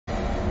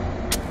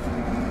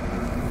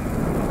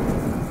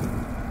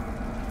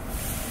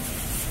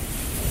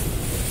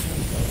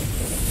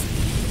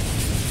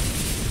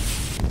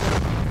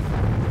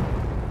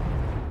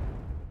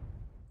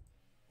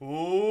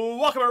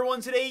Welcome everyone.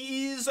 Today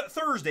is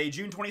Thursday,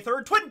 June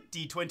 23rd,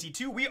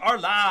 2022. We are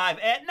live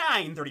at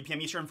 9:30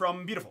 p.m. Eastern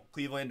from beautiful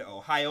Cleveland,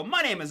 Ohio.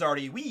 My name is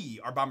Artie. We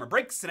are Bomber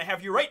Breaks, and I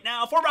have you right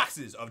now 4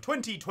 boxes of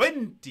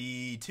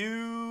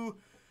 2022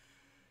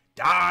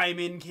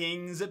 Diamond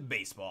Kings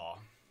Baseball.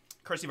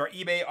 Courtesy of our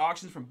eBay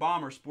auctions from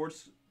Bomber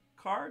Sports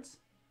Cards.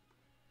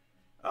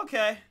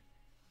 Okay.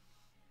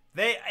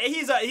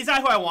 He's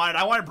not who I wanted.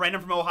 I wanted Brandon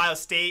from Ohio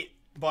State.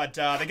 But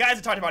the guys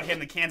that talked about him,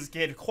 the Kansas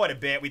kid, quite a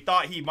bit. We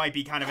thought he might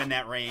be kind of in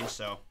that range,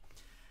 so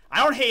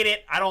I don't hate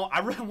it. I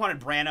really wanted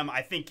Branham.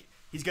 I think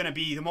he's going to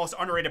be the most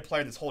underrated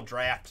player in this whole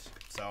draft.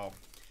 So,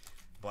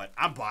 but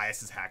I'm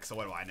biased as heck, so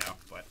what do I know?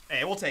 But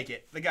hey, we'll take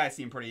it. The guys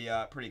seem pretty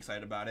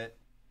excited about it.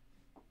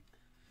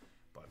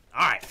 But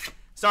all right,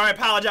 sorry, I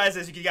apologize.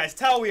 As you can guys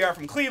tell, we are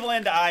from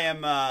Cleveland. I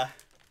am.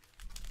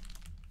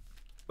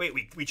 Wait,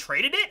 we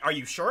traded it? Are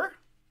you sure?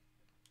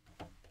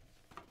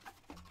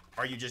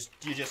 Or you just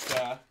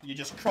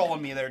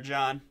trolling me there,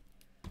 John?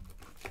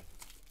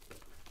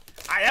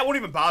 That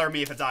wouldn't even bother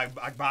me if it's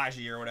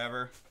Agbaji or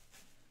whatever.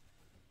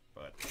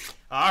 But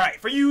all right,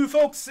 for you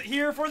folks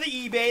here for the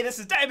eBay, this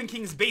is Diamond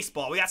Kings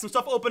Baseball. We got some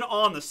stuff open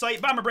on the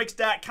site.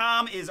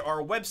 BomberBreaks.com is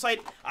our website.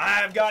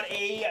 I've got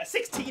a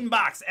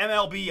 16-box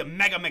MLB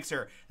Mega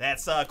Mixer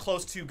that's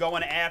close to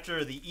going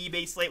after the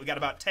eBay slate. We got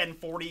about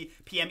 10:40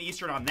 p.m.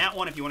 Eastern on that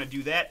one if you want to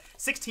do that.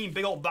 16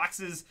 big old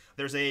boxes.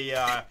 There's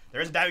a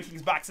Diamond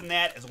Kings box in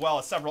that, as well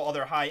as several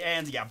other high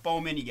ends. You got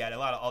Bowman, you got a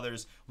lot of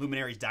others,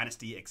 Luminaries,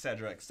 Dynasty,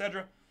 etc.,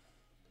 etc.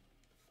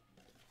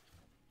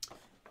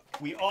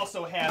 We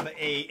also have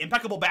a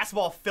impeccable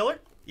basketball filler.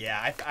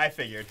 Yeah, I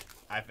figured.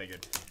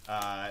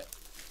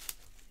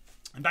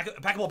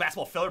 Impeccable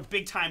basketball filler,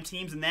 big time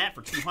teams in that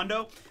for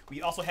 $200.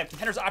 We also have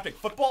Contenders Optic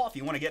Football if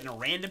you want to get in a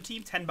random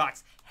team,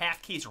 10-box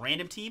half case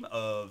random team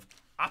of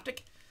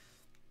Optic.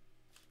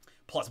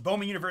 Plus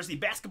Bowman University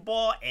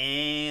Basketball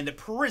and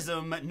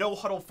Prism No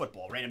Huddle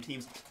Football, random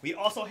teams. We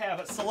also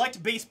have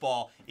Select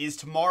Baseball is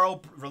tomorrow,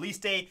 release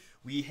day.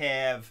 We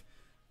have...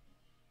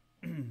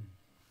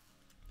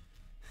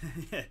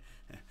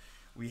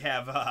 we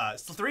have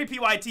 3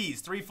 PYTs,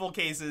 3 full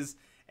cases,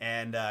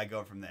 and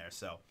go from there.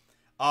 So,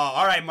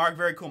 all right, Mark,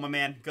 very cool, my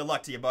man. Good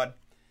luck to you, bud.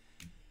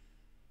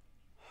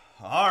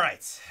 All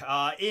right,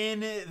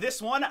 in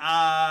this one,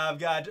 I've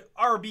got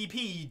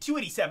RBP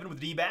 287 with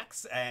the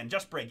D-backs, and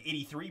Just Break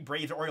 83,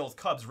 Braves, Orioles,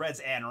 Cubs,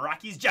 Reds, and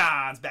Rockies.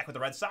 John's back with the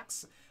Red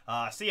Sox.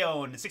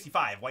 Sion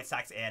 65, White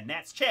Sox and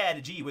Nats.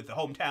 Chad G with the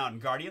hometown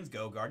Guardians.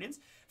 Go Guardians.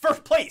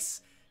 First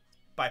place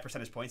by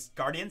percentage points,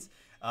 Guardians.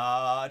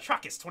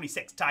 Tracus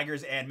 26,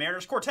 Tigers and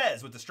Mariners.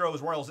 Cortez with the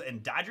Stros, Royals,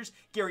 and Dodgers.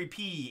 Gary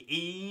P,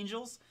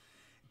 Angels.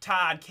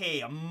 Todd K,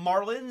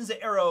 Marlins.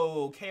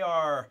 Arrow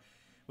KR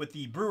with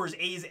the Brewers,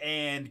 A's,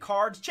 and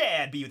Cards.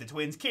 Chad B with the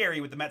Twins. Carey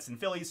with the Mets and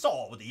Phillies.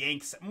 Saul with the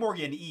Yanks.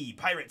 Morgan E,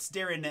 Pirates.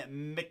 Darren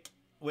Mick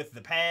with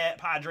the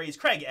Padres.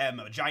 Craig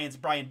M, Giants.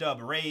 Brian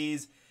Dub,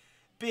 Rays.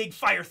 Big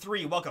Fire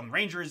 3, welcome,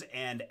 Rangers.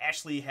 And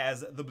Ashley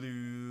has the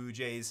Blue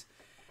Jays.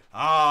 Oh,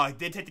 I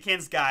did take the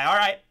Kansas guy. All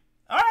right.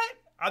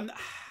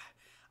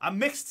 I'm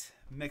mixed.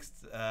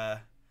 Yeah,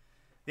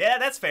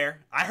 that's fair.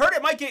 I heard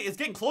it's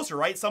getting closer,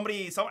 right?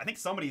 I think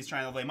somebody's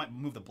they might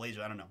move the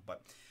Blazer. I don't know,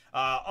 but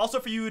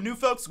also for you new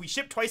folks, we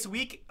ship twice a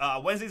week,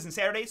 Wednesdays and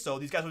Saturdays. So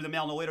these guys will be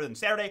mailed no later than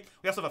Saturday.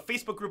 We also have a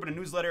Facebook group and a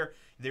newsletter.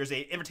 There's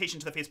an invitation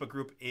to the Facebook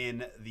group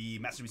in the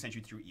message we sent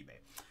you through eBay.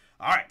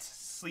 All right,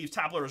 sleeves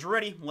toppler is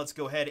ready. Let's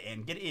go ahead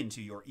and get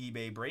into your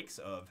eBay breaks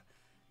of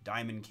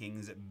Diamond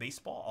Kings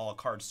Baseball. All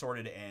cards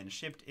sorted and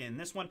shipped in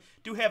this one.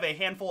 Do have a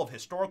handful of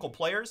historical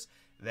players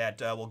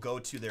that will go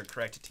to their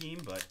correct team,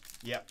 but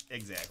yeah,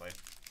 exactly.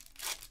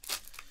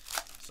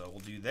 So we'll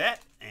do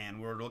that,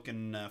 and we're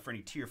looking for any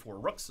tier 4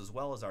 rooks as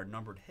well as our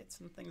numbered hits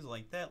and things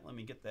like that. Let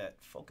me get that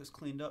focus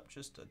cleaned up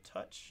just a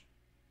touch.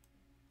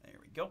 There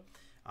we go.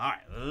 All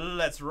right,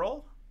 let's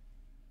roll.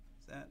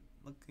 Is that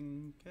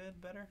looking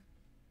good, better?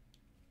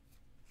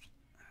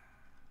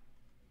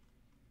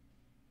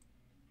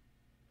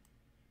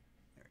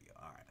 There we go.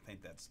 All right, I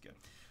think that's good.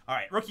 All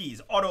right,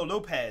 rookies, Otto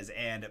Lopez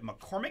and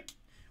McCormick.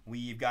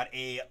 We've got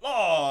a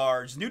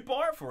large Newt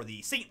bar for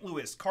the St.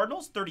 Louis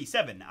Cardinals,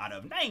 37 out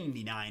of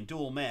 99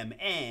 dual mem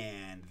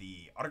and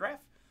the autograph.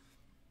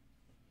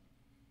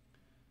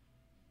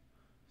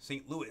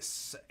 St.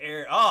 Louis.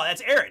 Oh,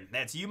 that's Aaron.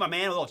 That's you, my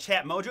man, a little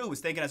chat mojo who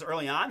was thanking us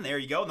early on. There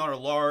you go. Another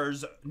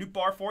large Newt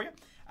bar for you.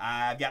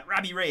 I've got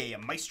Robbie Ray,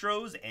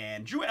 Maestros,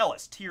 and Drew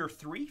Ellis, tier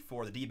 3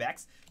 for the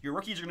D-backs. Your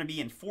rookies are going to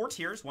be in 4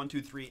 tiers, 1,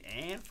 2, 3,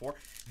 and 4.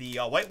 The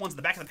white ones at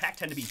the back of the pack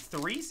tend to be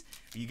 3s.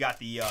 You got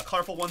the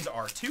colorful ones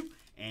are 2.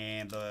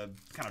 And the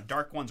kind of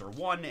dark ones are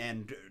 1,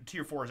 and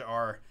tier 4s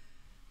are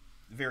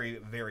very,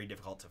 very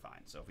difficult to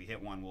find. So if we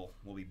hit one,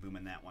 we'll be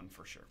booming that one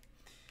for sure.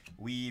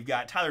 We've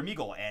got Tyler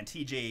Meagle and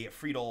TJ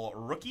Friedel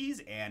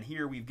rookies, and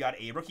here we've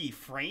got a rookie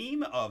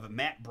frame of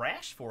Matt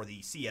Brash for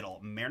the Seattle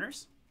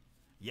Mariners.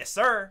 Yes,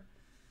 sir.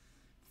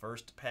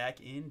 First pack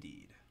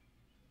indeed.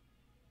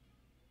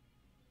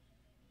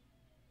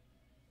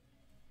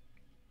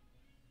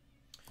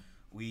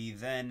 We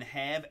then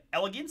have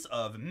Elegance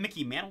of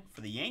Mickey Mantle for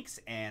the Yanks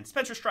and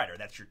Spencer Strider.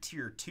 That's your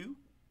tier 2.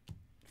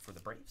 for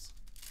the Braves.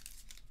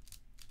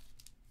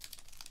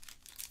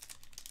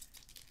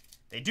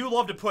 They do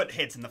love to put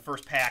hits in the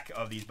first pack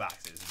of these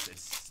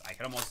boxes. I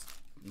could almost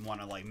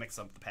want to like mix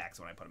up the packs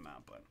when I put them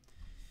out, but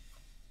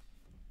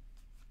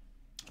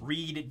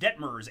Reed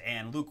Detmers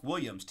and Luke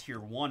Williams, Tier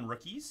 1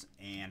 rookies,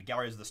 and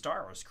Galleries of the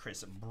Stars,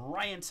 Chris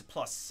Bryant,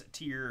 plus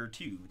Tier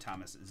 2,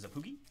 Thomas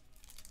Zapugi.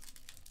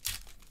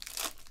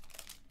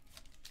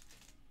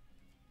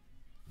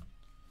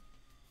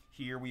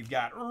 Here we've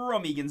got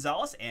Romy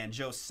Gonzalez and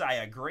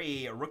Josiah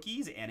Gray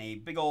rookies, and a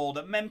big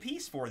old mem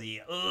piece for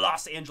the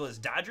Los Angeles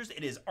Dodgers.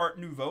 It is Art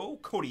Nouveau,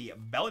 Cody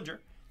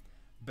Bellinger.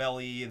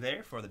 Belly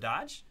there for the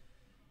Dodge.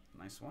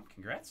 Nice one,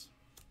 congrats.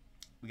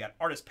 We got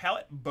Artist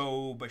Palette,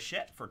 Bo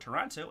Bichette for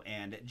Toronto,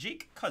 and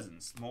Jake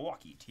Cousins,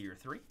 Milwaukee, Tier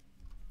 3.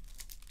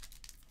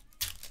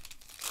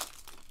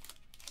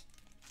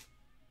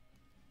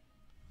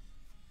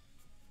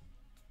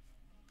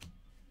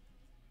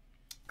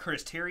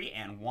 Curtis Terry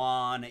and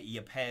Juan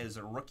Yepez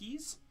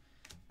rookies.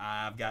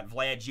 I've got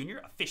Vlad Jr.,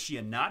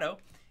 Aficionado,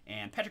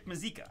 and Patrick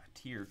Mazeika,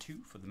 Tier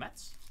 2 for the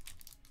Mets.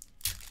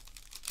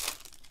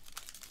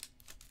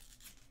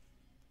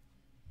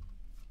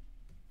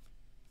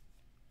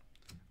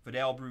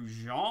 Vidal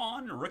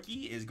Brujon,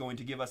 rookie, is going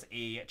to give us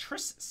a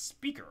Tris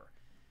Speaker.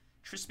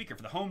 Tris Speaker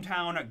for the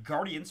hometown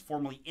Guardians,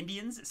 formerly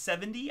Indians,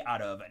 70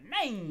 out of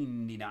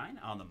 99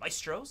 on the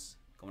Maestros.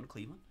 Going to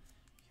Cleveland.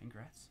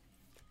 Congrats.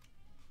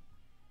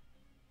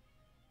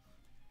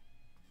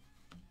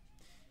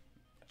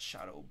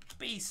 Shadow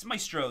Base,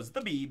 Maestros, the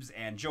Beebs,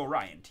 and Joe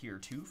Ryan, Tier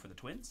 2 for the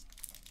Twins.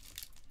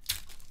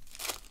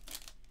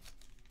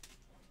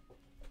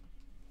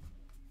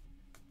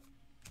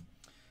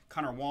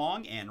 Connor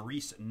Wong and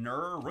Reese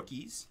Nur,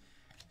 rookies.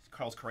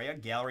 Carlos Correa,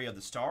 Gallery of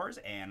the Stars,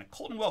 and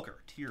Colton Welker,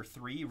 Tier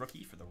 3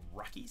 rookie for the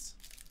Rockies.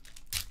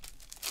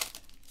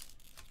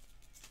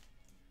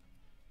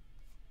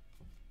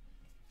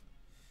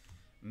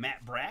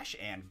 Matt Brash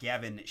and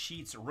Gavin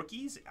Sheets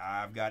rookies.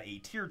 I've got a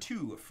Tier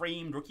 2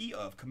 framed rookie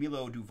of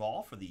Camilo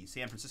Duval for the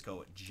San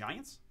Francisco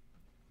Giants.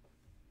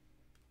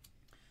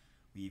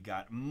 We've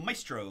got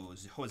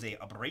Maestros, Jose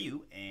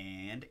Abreu,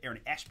 and Aaron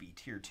Ashby,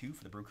 Tier 2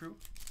 for the Brew Crew.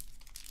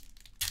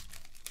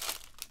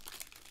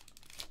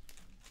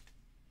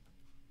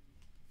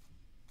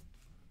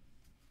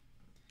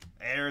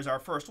 There's our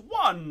first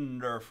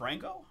Wander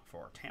Franco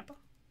for Tampa.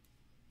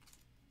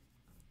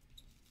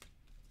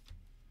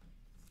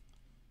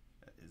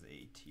 That is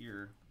a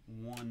Tier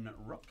 1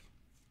 Rook.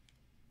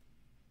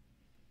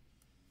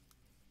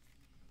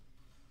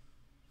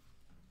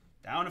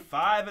 Down to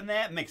 5 in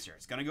that mixer.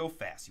 It's going to go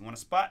fast. You want a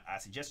spot? I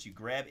suggest you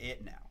grab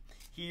it now.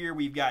 Here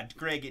we've got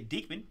Greg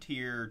Diekman,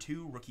 Tier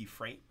 2 Rookie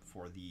Freight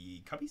for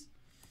the Cubbies.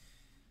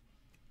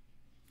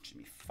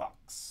 Jimmy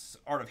Fox,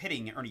 Art of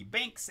Hitting, Ernie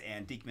Banks,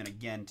 and Diekman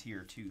again,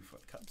 Tier 2 for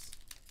the Cubs.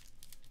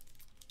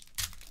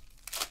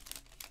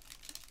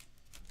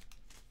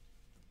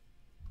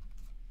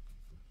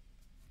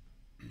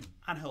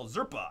 Angel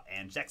Zerpa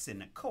and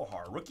Jackson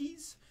Kohar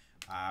rookies.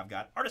 I've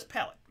got Artist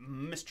Palette,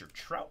 Mr.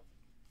 Trout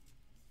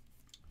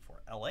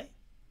for LA.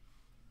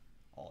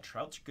 All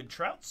Trouts, good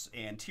Trouts.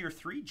 And Tier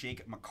 3,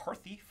 Jake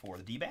McCarthy for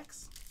the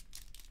D-backs.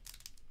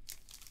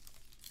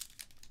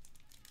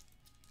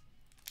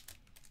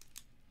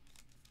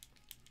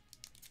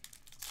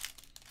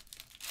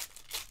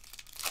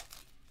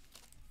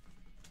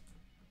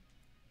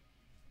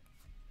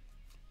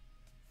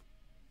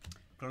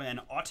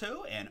 Glenn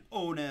Otto and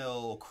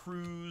Onel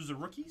Cruz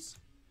rookies.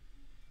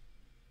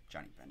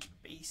 Johnny Bench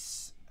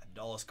base.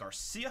 Adolis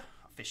Garcia,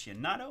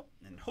 Aficionado,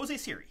 and Jose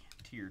Siri,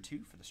 Tier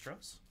 2 for the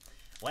Stros.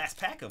 Last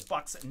pack of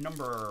box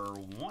number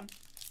 1.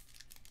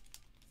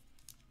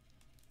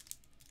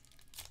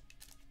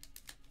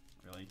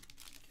 Really?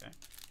 Okay.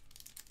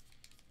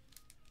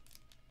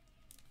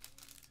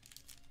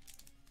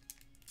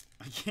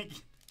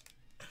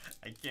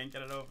 I can't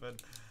get it open.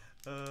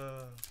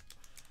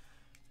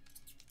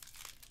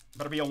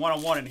 Better be a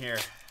one-on-one in here.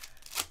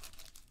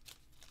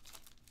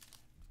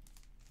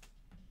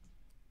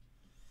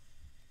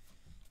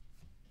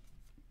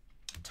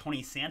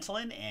 Tony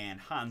Santillan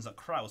and Hans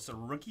Kraus are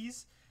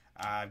rookies.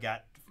 I've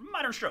got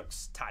Modern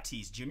Strokes,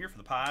 Tatis Jr. for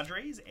the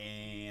Padres,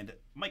 and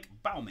Mike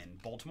Baumann,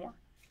 Baltimore,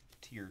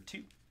 Tier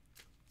 2.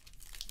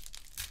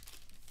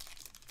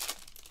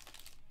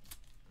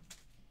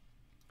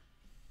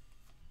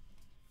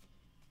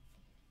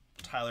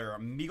 Tyler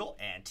Meagle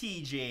and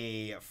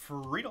TJ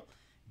Friedel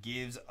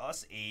gives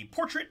us a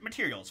portrait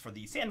materials for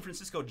the San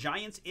Francisco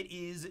Giants. It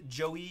is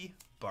Joey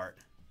Bart.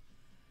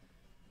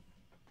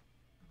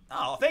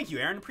 Oh, thank you,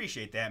 Aaron.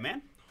 Appreciate that,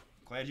 man.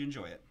 Glad you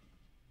enjoy it.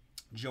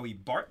 Joey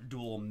Bart,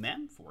 dual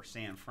men for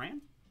San Fran.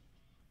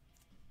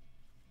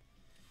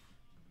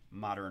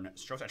 Modern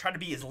Strokes. I tried to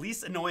be as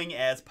least annoying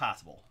as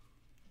possible.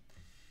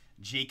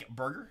 Jake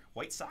Berger,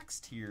 White Sox,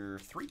 Tier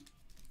 3.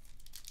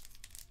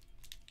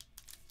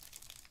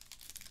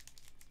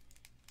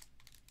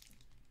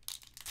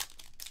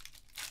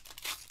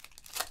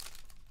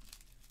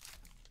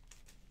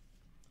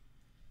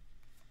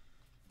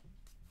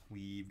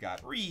 We've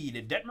got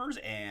Reed Detmers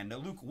and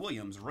Luke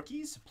Williams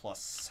rookies,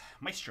 plus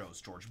Maestros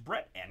George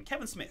Brett and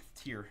Kevin Smith,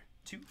 tier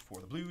 2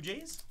 for the Blue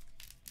Jays.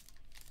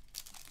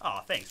 Oh,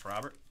 thanks,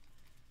 Robert.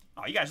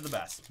 Oh, you guys are the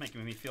best,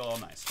 making me feel all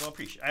nice. Well,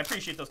 I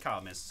appreciate those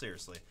comments,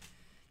 seriously.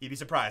 You'd be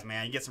surprised,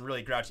 man. You get some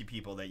really grouchy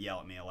people that yell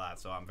at me a lot,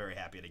 so I'm very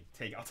happy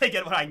to I'll take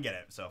it when I can get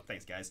it. So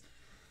thanks, guys.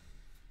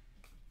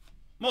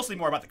 Mostly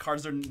more about the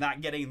cards they're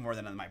not getting more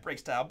than on my break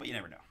style, but you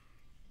never know.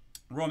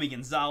 Romy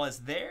Gonzalez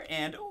there,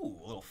 and ooh,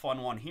 a little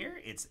fun one here.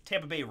 It's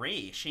Tampa Bay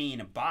Ray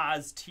Shane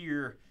Baz,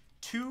 tier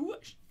 2,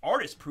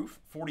 artist proof,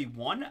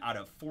 41 out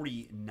of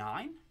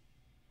 49.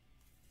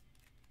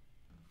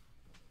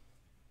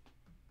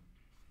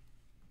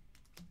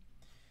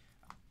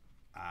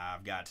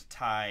 I've got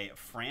Ty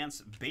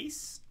France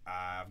base.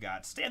 I've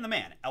got Stan the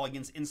Man,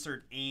 Elegance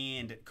insert,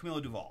 and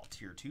Camilo Duvall,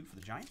 tier 2 for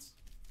the Giants.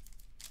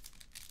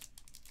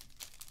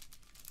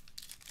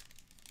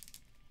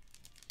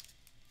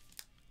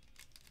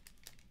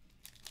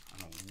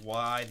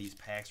 Why these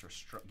packs are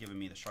giving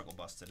me the struggle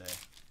bus today.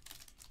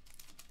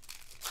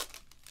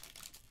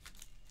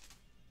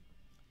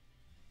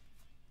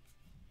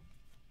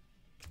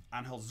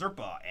 Angel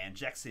Zerpa and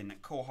Jackson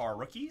Kohar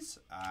rookies.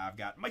 I've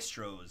got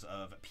Maestros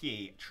of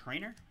PA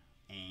Trainer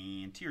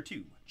and tier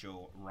 2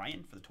 Joe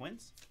Ryan for the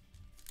Twins.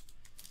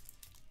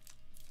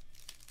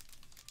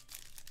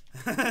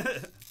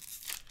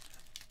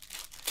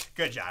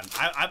 Good, John.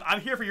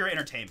 I'm here for your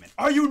entertainment.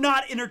 Are you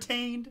not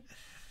entertained?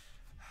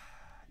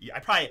 Yeah,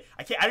 I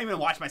don't even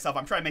watch myself.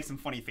 I'm trying to make some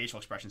funny facial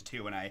expressions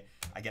too when I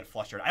get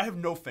flustered. I have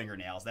no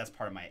fingernails. That's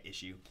part of my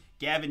issue.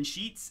 Gavin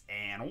Sheets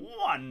and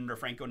Wander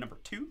Franco number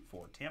 2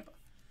 for Tampa.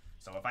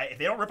 So if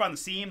they don't rip on the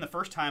seam the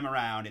first time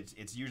around,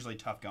 it's usually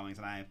tough goings,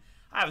 and I'm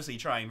obviously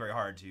trying very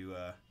hard to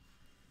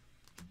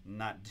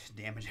not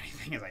damage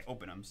anything as I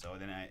open them. So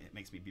then it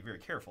makes me be very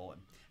careful.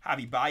 And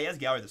Javi Baez,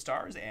 Gallery of the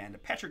Stars,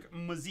 and Patrick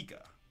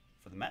Mazeika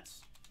for the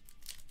Mets.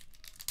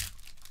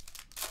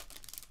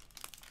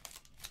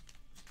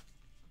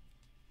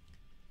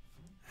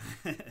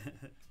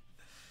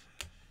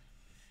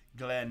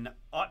 Glenn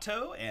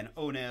Otto and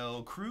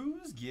Onel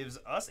Cruz gives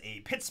us a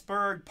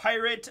Pittsburgh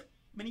Pirate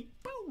mini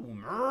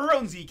boom.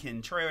 Ronesy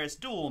Contreras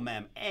dual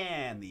mem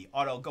and the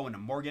auto going to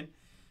Morgan.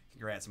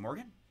 Congrats,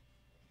 Morgan.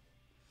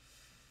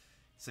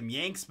 Some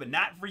Yanks, but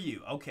not for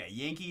you. Okay,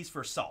 Yankees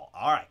for Saul.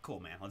 All right, cool,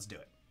 man. Let's do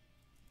it.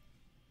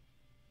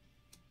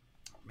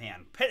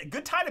 Man,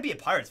 good time to be a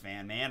Pirates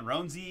fan, man.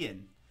 Ronesy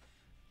and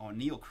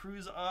O'Neill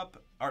Cruz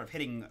up. Art of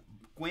Hitting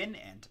Gwynn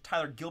and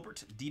Tyler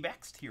Gilbert,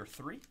 D-backs, tier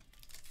 3.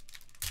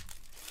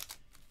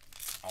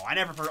 Oh, I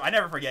never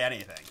forget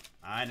anything.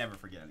 I never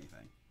forget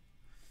anything.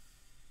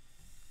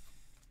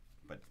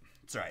 But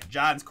it's all right.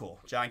 John's cool.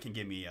 John can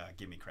give me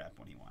crap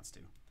when he wants to.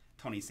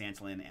 Tony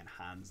Santillan and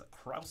Hans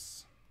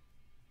Kraus.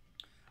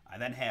 I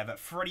then have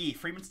Freddie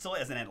Freeman still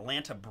as an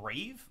Atlanta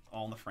Brave,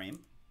 all in the frame.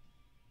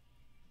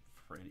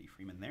 Freddie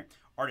Freeman there.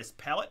 Artist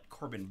Palette,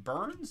 Corbin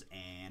Burns,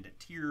 and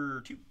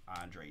tier 2,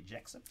 Andre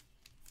Jackson.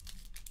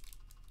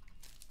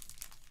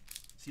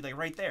 See, like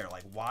right there,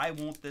 like why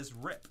won't this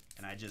rip?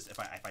 And I just, if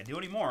I do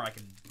any more, I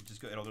could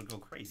just go, it'll go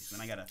crazy. So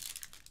then I gotta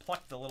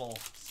pluck the little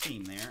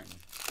seam there. And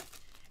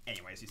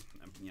anyways,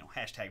 you know,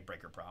 hashtag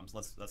breaker problems.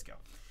 Let's go.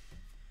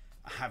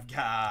 I've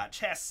got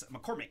Chess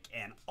McCormick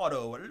and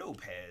Otto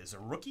Lopez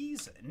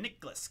rookies,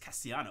 Nicholas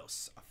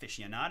Castellanos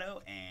aficionado,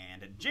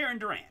 and Jaron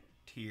Duran,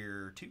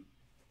 tier 2.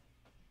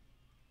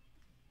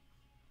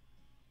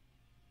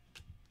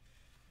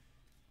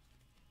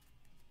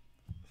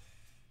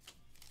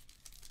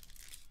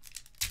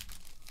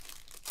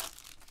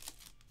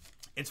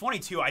 It's funny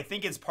too. I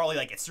think it's probably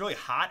like it's really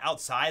hot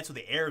outside, so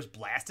the air is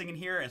blasting in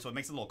here, and so it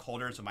makes it a little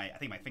colder. So I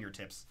think my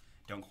fingertips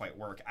don't quite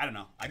work. I don't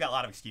know. I got a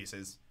lot of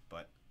excuses,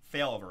 but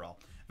fail overall.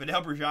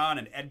 Vidal Brujan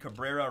and Ed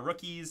Cabrera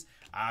rookies.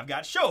 I've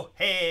got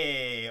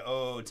Shohei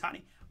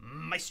Ohtani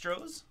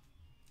Maestros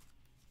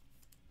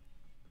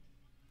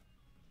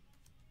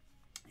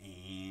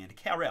and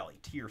Cal Raleigh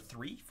tier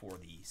 3 for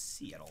the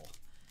Seattle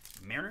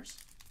Mariners.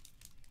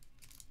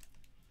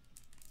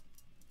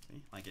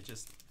 See, like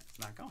it's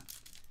not going.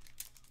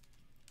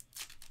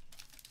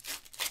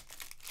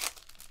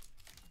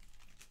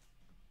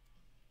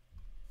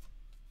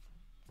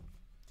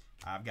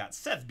 I've got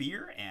Seth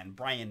Beer and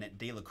Brian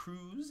De La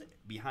Cruz.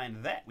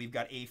 Behind that, we've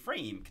got a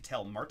frame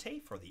Ketel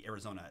Marte for the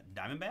Arizona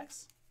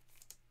Diamondbacks.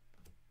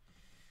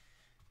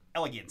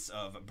 Elegance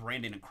of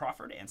Brandon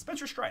Crawford and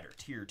Spencer Strider,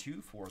 tier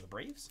 2 for the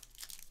Braves.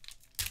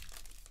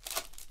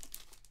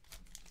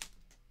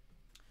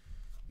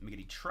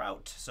 Miggity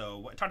Trout.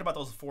 So I talked about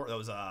those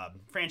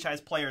franchise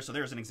players. So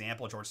there's an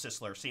example. George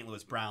Sisler, St.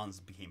 Louis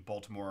Browns became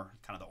Baltimore.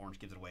 Kind of the orange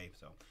gives it away.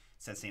 So it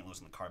says St. Louis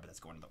on the card, but that's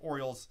going to the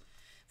Orioles.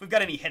 If we've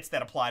got any hits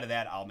that apply to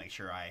that, I'll make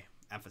sure I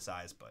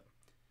emphasize. But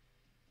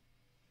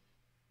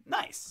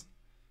nice.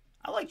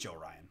 I like Joe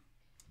Ryan.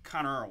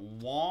 Connor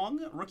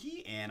Wong,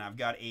 rookie. And I've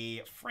got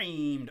a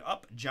framed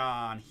up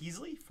John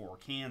Heasley for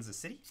Kansas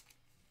City.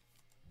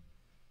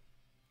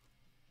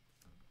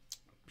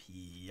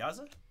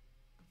 Piazza.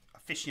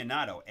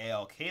 Aficionado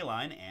A.L.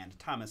 Kaline and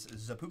Thomas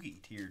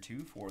Zapuki, tier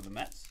 2 for the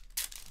Mets.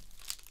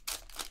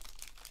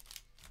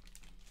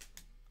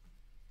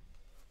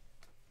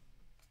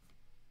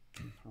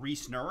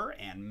 Reese Nerr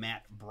and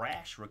Matt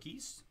Brash,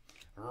 rookies.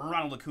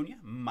 Ronald Acuna,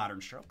 Modern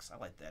Strokes. I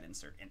like that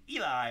insert. And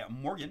Eli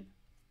Morgan,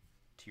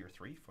 Tier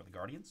 3 for the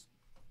Guardians.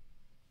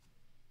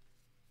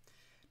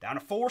 Down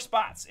to 4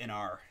 spots in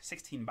our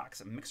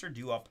 16-box mixer,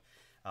 due up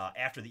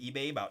after the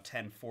eBay, about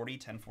 10:40,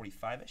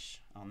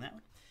 10:45-ish on that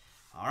one.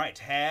 All right,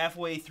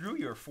 halfway through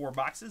your 4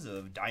 boxes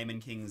of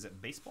Diamond Kings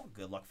Baseball.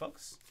 Good luck,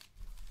 folks.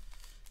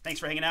 Thanks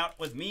for hanging out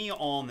with me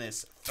on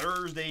this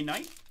Thursday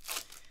night.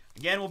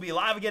 Again, we'll be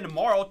live again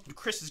tomorrow.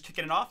 Chris is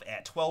kicking it off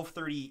at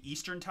 12:30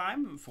 Eastern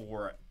Time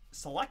for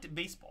Select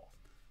Baseball.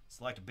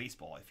 Select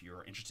Baseball, if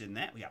you're interested in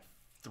that. We got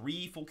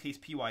 3 full case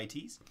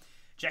PYTs.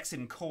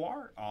 Jackson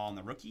Kowar on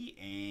the rookie,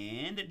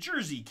 and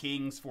Jersey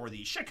Kings for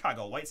the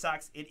Chicago White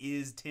Sox. It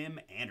is Tim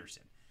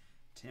Anderson.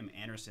 Tim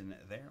Anderson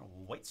there,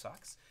 White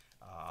Sox.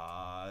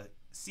 CAON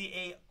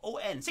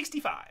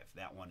 65.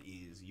 That one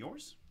is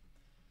yours.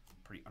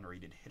 Pretty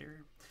underrated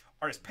hitter.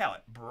 Artist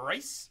Palette,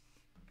 Bryce.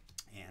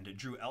 And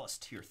Drew Ellis,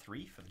 Tier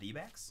 3 for the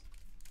D-backs.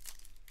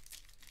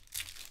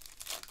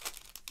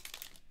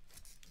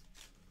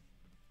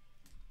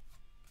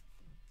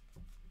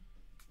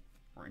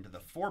 We're into the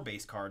 4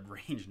 base card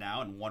range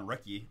now, and 1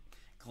 rookie.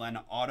 Glenn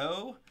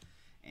Otto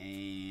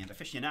and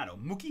aficionado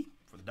Mookie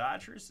for the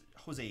Dodgers.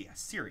 Jose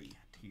Siri,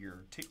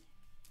 Tier 2.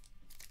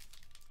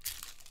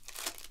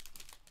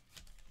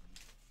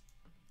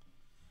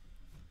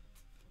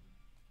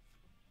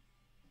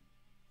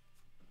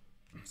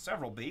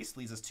 Several base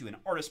leads us to an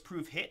artist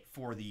proof hit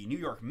for the New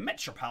York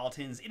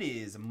Metropolitans. It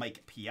is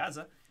Mike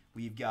Piazza.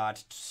 We've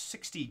got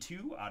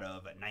 62 out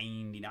of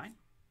 99.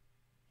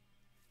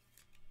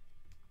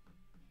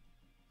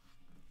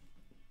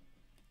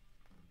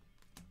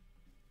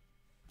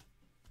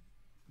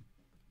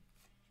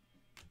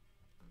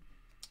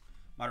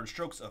 Modern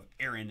Strokes of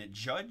Aaron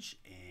Judge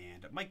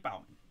and Mike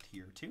Bauman,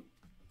 Tier 2.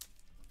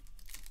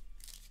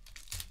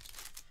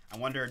 I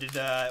wonder,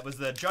 was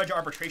the Judge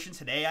arbitration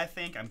today, I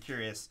think? I'm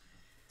curious.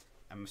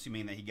 I'm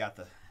assuming that he got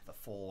the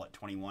full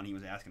 21 he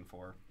was asking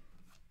for.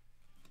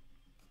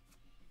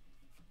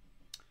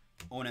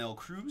 Onel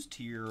Cruz,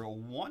 Tier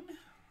 1.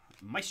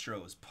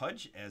 Maestro's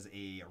Pudge as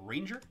a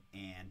Ranger.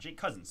 And Jake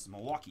Cousins,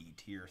 Milwaukee,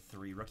 Tier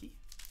 3 rookie.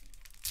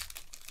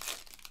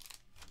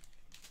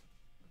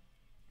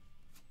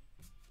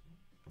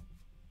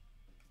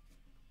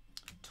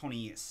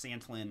 Tony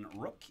Santlin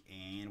Rook.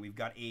 And we've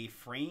got a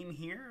frame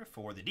here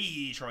for the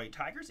Detroit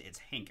Tigers. It's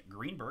Hank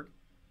Greenberg.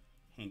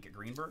 Hank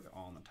Greenberg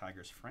on the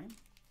Tigers frame.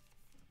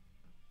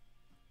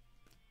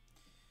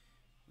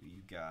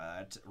 We've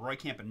got Roy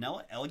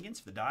Campanella, Elegance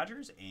for the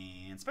Dodgers,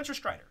 and Spencer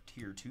Strider,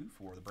 Tier 2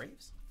 for the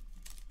Braves.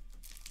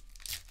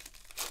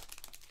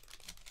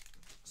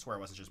 I swear it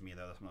wasn't just me,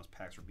 though. Some of those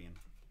packs were being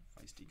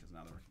feisty because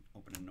now they're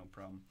opening no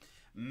problem.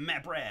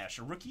 Matt Brash,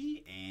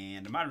 rookie,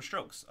 and Modern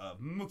Strokes of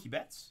Mookie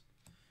Betts,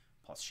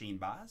 plus Shane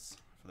Baz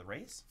for the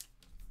Rays.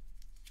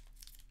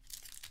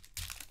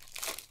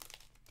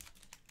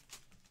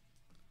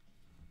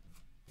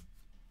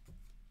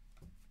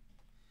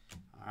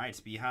 All right,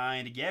 it's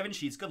behind Gavin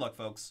Sheets. Good luck,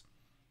 folks.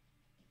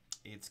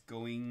 It's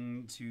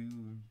going to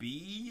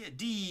be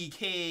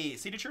DK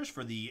signatures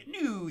for the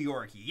New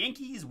York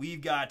Yankees. We've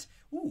got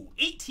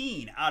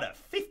 18 out of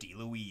 50.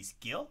 Luis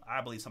Gil.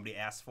 I believe somebody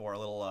asked for a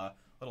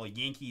little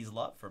Yankees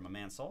love for my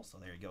man Saul. So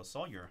there you go,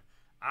 Saul. You're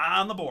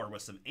on the board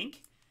with some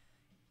ink.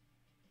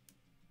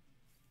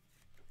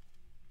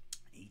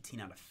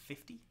 18 out of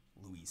 50.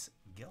 Luis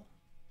Gil.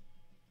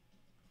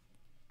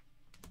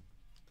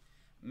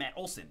 Matt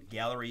Olson,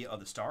 Gallery of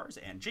the Stars,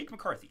 and Jake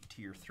McCarthy,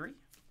 Tier 3.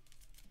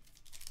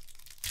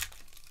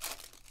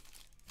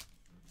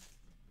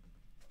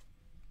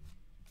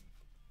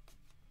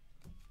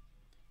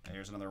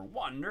 There's another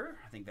Wonder.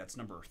 I think that's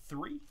number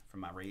 3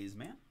 from my Rays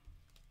man,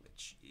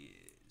 which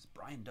is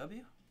Brian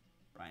W.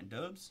 Brian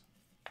Dubs.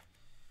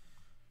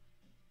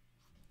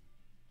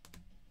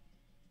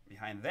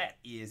 Behind that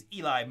is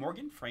Eli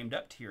Morgan, framed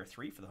up, Tier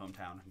 3 for the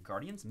hometown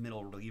Guardians,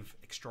 middle relief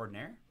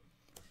extraordinaire.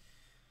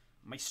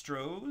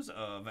 Maestros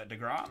of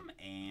DeGrom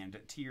and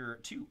Tier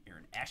 2,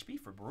 Aaron Ashby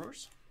for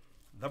Brewers.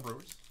 The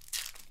Brewers.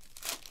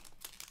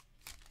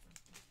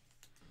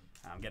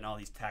 I'm getting all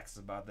these texts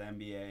about the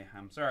NBA.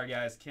 I'm sorry,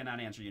 guys. Cannot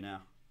answer you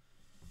now.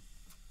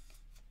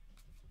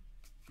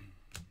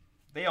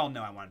 They all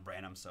know I wanted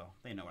Branham, so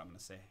they know what I'm going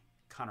to say.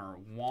 Connor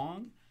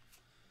Wong.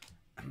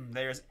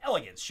 There's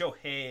Elegance.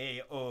 Shohei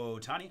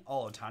Ohtani.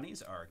 All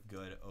Ohtanis are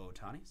good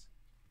Ohtanis.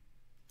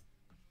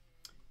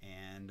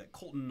 And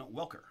Colton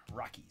Welker,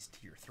 Rockies,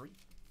 Tier 3.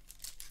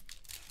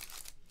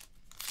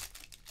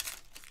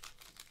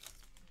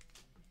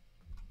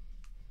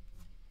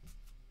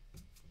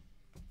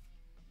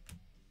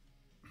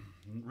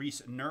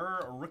 Reese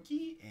Nerr,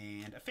 rookie,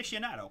 and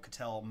aficionado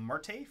Ketel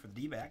Marte for the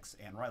D-backs,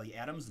 and Riley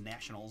Adams,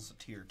 Nationals,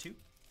 Tier 2.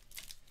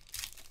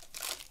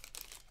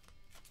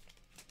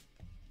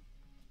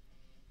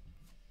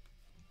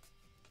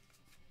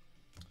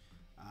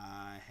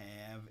 I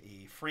have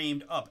a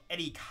framed up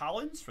Eddie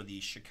Collins for the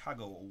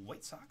Chicago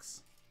White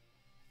Sox.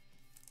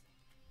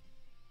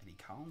 Eddie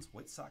Collins,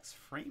 White Sox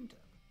framed.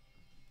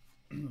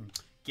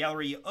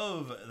 Gallery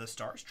of the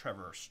Stars,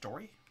 Trevor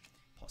Story,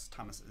 plus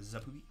Thomas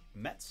Zapugi,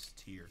 Mets,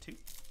 tier 2.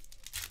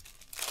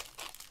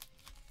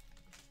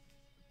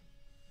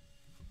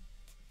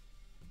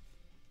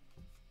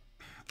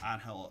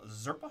 Angel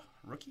Zerpa,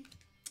 rookie.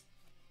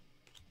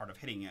 Art of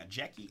Hitting,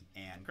 Jackie,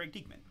 and Greg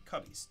Diekman,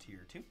 Cubbies,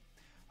 tier 2.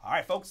 All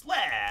right, folks,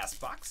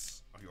 last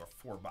box of your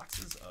 4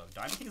 boxes of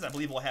Diamond Kings. I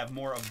believe we'll have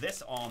more of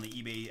this on the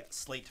eBay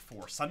slate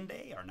for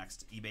Sunday. Our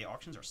next eBay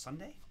auctions are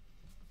Sunday.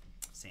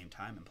 Same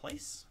time and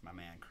place. My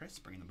man Chris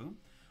bringing the boom.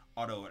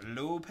 Otto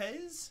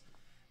Lopez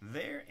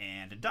there,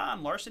 and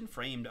Don Larson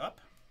framed up.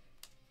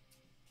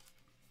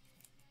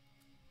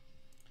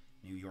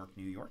 New York,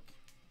 New York.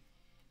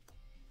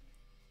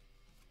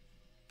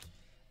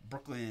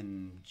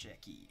 Brooklyn,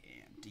 Jackie,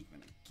 and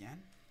Diekman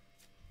again.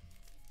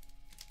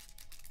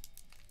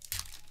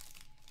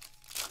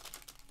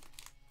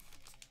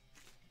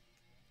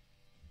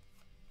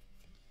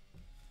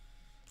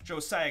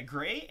 Josiah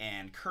Gray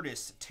and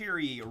Curtis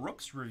Terry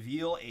Rooks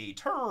reveal a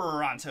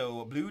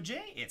Toronto Blue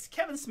Jay. It's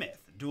Kevin Smith,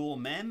 dual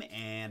mem,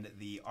 and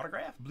the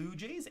autograph Blue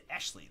Jays.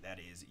 Ashley, that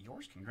is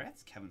yours.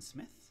 Congrats, Kevin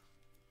Smith.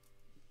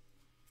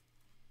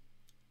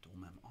 Dual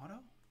mem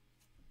auto.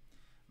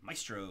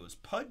 Maestro's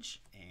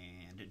Pudge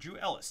and Drew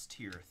Ellis,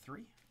 tier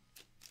 3.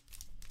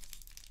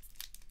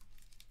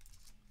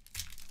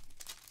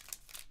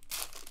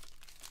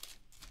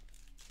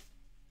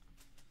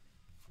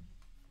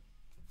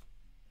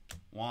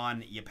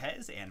 Juan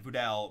Yepez and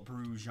Vidal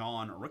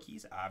Brujan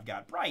rookies. I've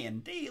got Brian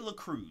De La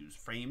Cruz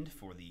framed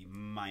for the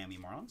Miami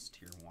Marlins,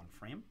 tier 1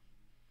 frame.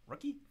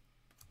 Rookie.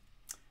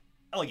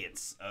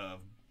 Elegance of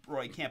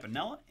Roy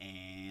Campanella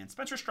and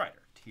Spencer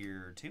Strider,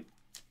 tier 2.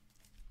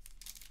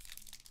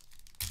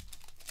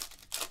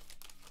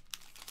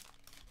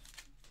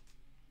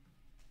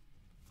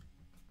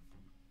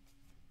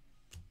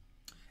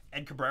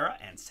 Ed Cabrera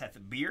and Seth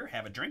Beer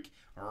have a drink.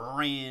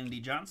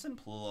 Randy Johnson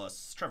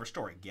plus Trevor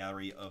Story,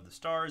 Gallery of the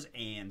Stars,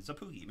 and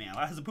Zapugi. Man, a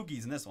lot of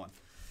Zapugis in this one.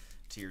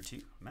 Tier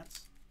 2,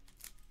 Mets.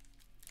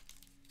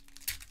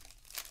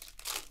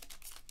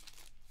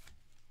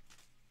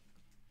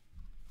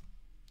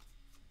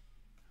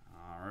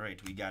 All right,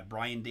 we got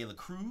Brian De La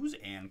Cruz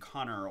and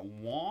Connor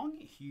Wong.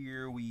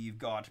 Here we've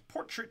got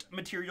portrait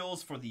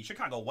materials for the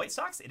Chicago White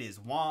Sox. It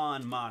is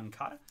Juan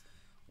Moncada.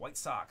 White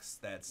Sox,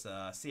 that's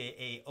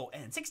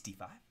CAAON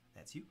 65.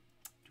 That's you.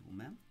 Dual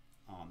mem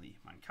on the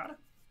Moncada.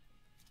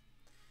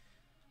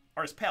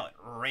 Artist palette,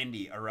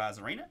 Randy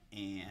Arozarena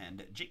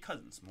and Jake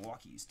Cousins,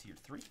 Milwaukee's tier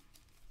 3.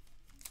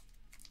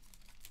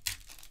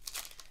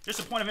 Just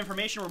a point of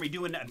information, we're going to be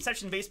doing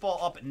Inception Baseball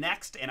up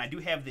next, and I do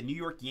have the New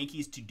York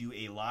Yankees to do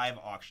a live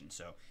auction,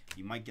 so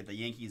you might get the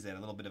Yankees at a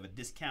little bit of a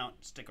discount.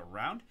 Stick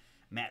around.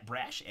 Matt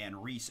Brash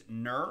and Reese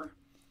Nur.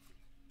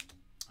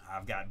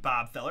 I've got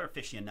Bob Feller,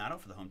 aficionado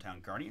for the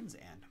Hometown Guardians,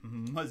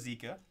 and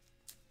Mazika.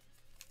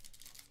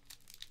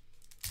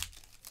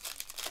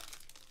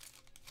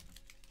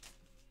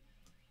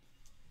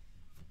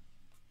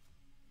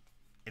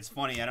 It's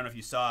funny, I don't know if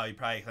you saw,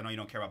 I know you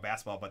don't care about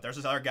basketball, but there's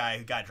this other guy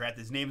who got drafted.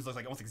 His name looks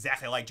like almost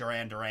exactly like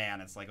Duran Duran.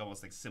 It's like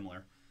almost like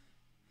similar.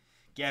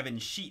 Gavin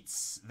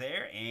Sheets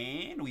there,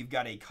 and we've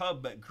got a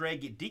Cub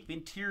Greg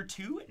Diekman, tier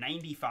 2,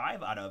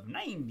 95 out of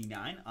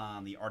 99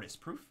 on the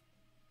artist proof.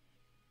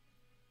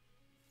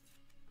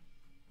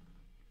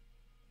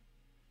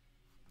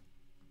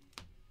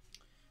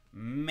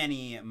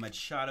 Manny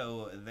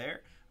Machado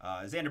there.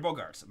 Xander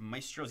Bogaerts,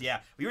 Maestros. Yeah,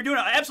 we were doing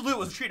Absolute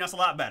was treating us a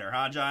lot better,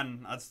 huh,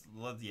 John?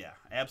 Yeah,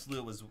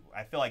 Absolute was.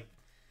 I feel like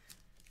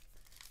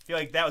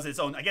that was its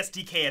own. I guess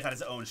DK is on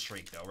its own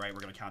streak, though, right?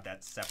 We're gonna count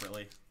that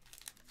separately.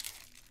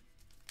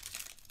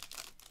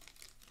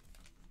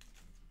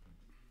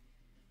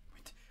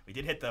 We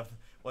did hit the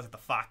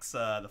Fox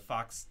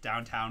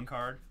downtown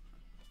card.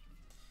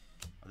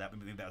 Oh, that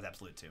was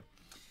Absolute too.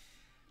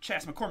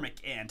 Chas McCormick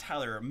and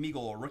Tyler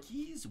Meagle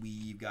rookies.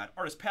 We've got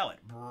Artist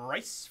Palette,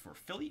 Bryce for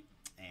Philly,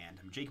 and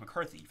Jake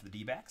McCarthy for the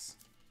D-backs.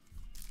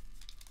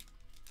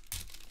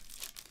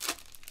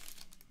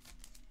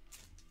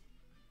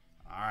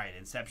 All right,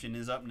 Inception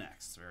is up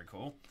next. Very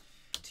cool.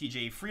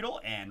 TJ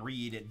Friedel and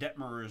Reed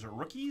Detmer's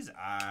rookies.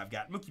 I've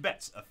got Mookie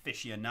Betts,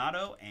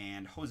 aficionado,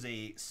 and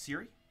Jose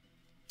Siri.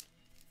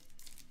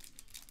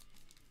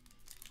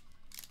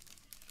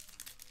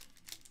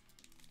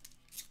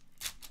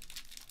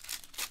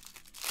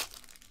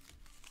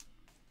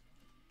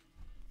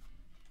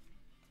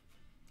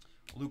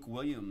 Luke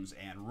Williams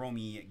and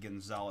Romy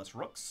Gonzalez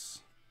Rooks.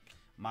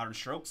 Modern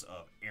Strokes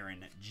of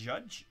Aaron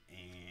Judge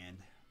and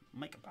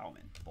Mike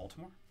Bauman,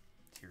 Baltimore,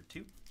 tier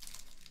 2.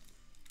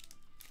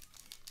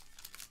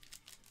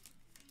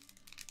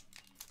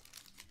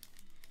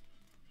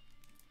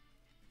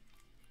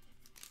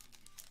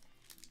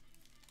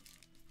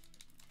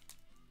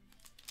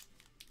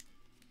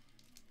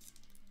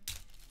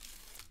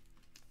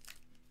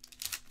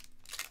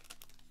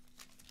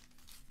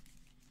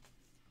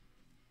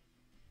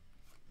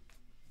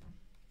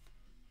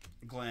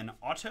 Glenn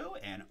Otto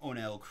and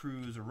Onel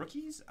Cruz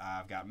rookies.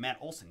 I've got Matt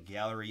Olson,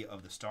 Gallery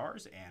of the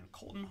Stars, and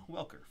Colton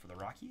Welker for the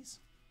Rockies.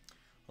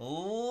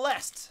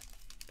 Last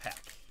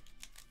pack.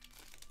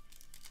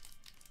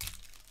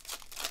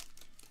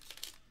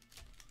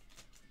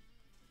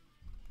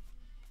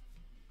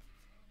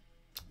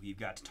 we've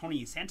got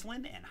Tony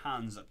Santolin and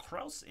Hans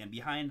Kraus. And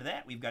behind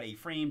that, we've got a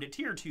framed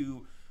Tier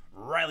 2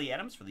 Riley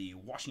Adams for the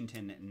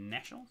Washington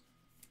Nationals.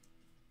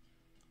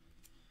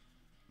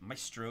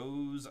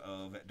 Maestros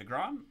of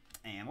DeGrom.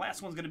 And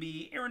last one's going to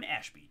be Aaron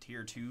Ashby,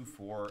 Tier 2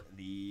 for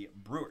the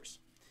Brewers.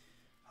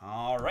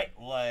 All right,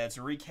 let's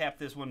recap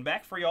this one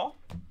back for y'all.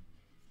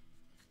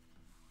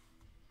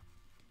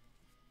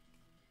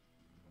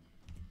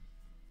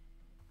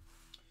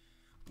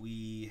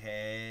 We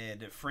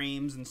had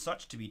frames and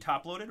such to be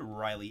top-loaded.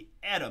 Riley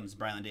Adams,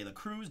 Brian De La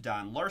Cruz,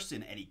 Don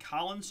Larson, Eddie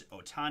Collins,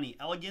 Otani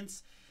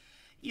Elegance,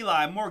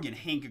 Eli Morgan,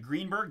 Hank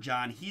Greenberg,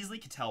 John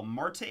Heasley, Ketel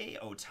Marte,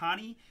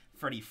 Otani,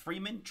 Freddie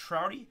Freeman,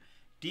 Trouty,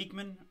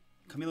 Diekman,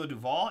 Camilo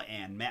Duvall,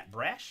 and Matt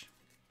Brash.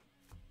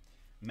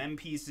 Mem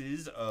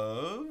pieces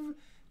of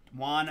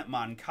Juan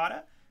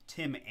Moncada,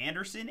 Tim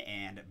Anderson,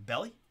 and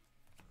Belly.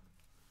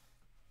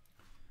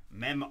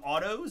 Mem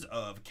autos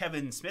of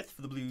Kevin Smith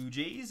for the Blue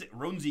Jays,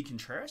 Ronzi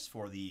Contreras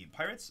for the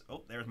Pirates.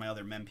 Oh, there's my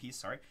other mem piece,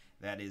 sorry.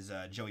 That is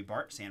Joey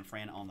Bart, San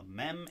Fran on the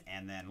mem,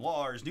 and then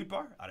Lars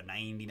Nootbaar out of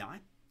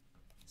 99,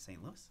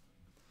 St. Louis.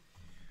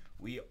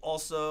 We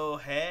also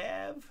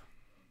have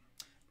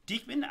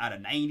Diekman out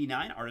of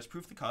 99, Artist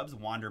Proof the Cubs,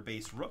 Wander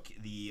Base Rook,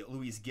 the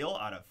Luis Gill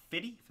out of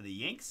 50 for the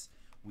Yanks.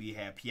 We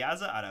have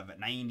Piazza out of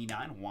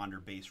 99,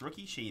 Wander Base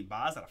Rookie. Shane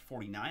Baz out of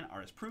 49,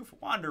 Artist Proof,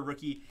 Wander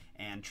Rookie.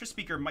 And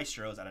Trispeaker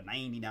Maestros out of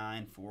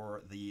 99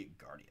 for the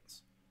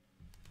Guardians.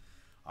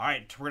 All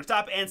right, we're going to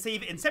stop and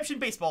save. Inception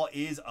Baseball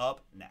is up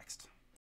next.